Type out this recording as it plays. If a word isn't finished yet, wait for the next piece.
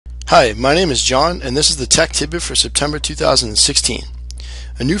Hi, my name is John, and this is the Tech Tidbit for September 2016.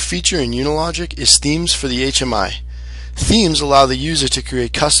 A new feature in UniLogic is Themes for the HMI. Themes allow the user to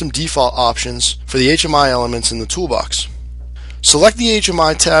create custom default options for the HMI elements in the toolbox. Select the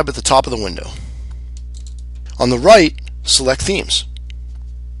HMI tab at the top of the window. On the right, select Themes.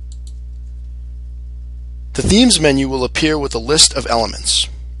 The Themes menu will appear with a list of elements.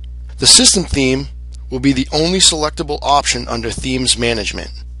 The System theme will be the only selectable option under Themes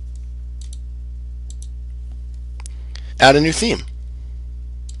Management. Add a new theme.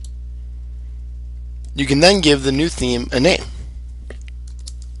 You can then give the new theme a name.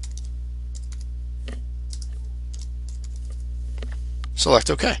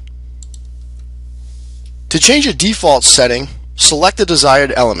 Select OK. To change a default setting, select the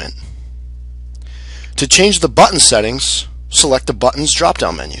desired element. To change the button settings, select the Buttons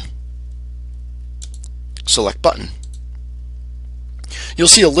drop-down menu. Select Button. You'll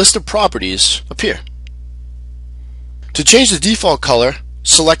see a list of properties appear. To change the default color,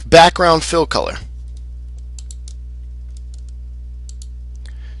 select Background Fill Color.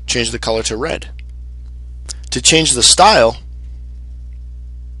 Change the color to red. To change the style,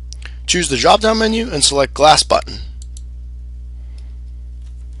 choose the drop-down menu and select Glass Button.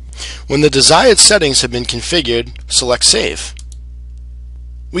 When the desired settings have been configured, select Save.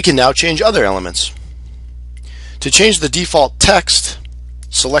 We can now change other elements. To change the default text,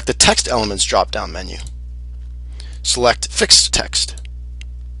 select the Text Elements drop-down menu. Select Fixed Text.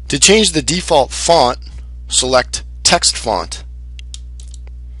 To change the default font, select Text Font.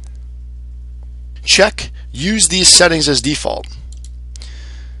 Check Use these settings as default.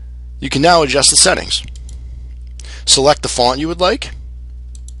 You can now adjust the settings. Select the font you would like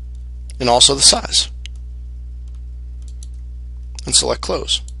and also the size. And select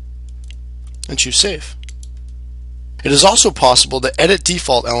Close. And choose Save. It is also possible to edit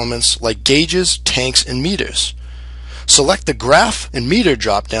default elements like gauges, tanks, and meters. Select the Graph and Meter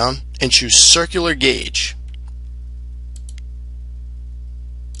drop-down and choose Circular Gauge.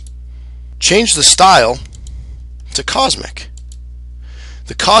 Change the style to Cosmic.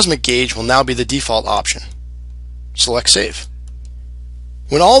 The Cosmic gauge will now be the default option. Select Save.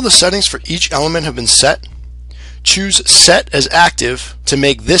 When all the settings for each element have been set, choose Set as Active to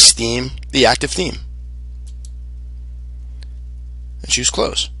make this theme the active theme. And choose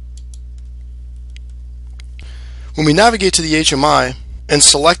Close. When we navigate to the HMI and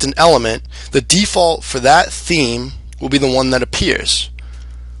select an element, the default for that theme will be the one that appears.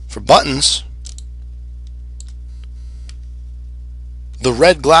 For buttons, the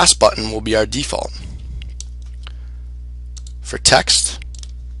red glass button will be our default. For text,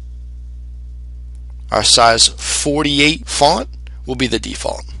 our size 48 font will be the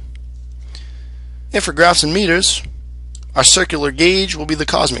default. And for graphs and meters, our circular gauge will be the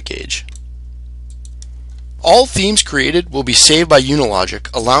Cosmic gauge. All themes created will be saved by UniLogic,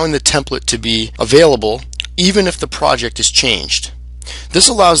 allowing the template to be available even if the project is changed. This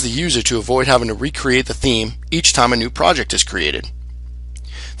allows the user to avoid having to recreate the theme each time a new project is created.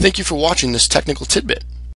 Thank you for watching this technical tidbit.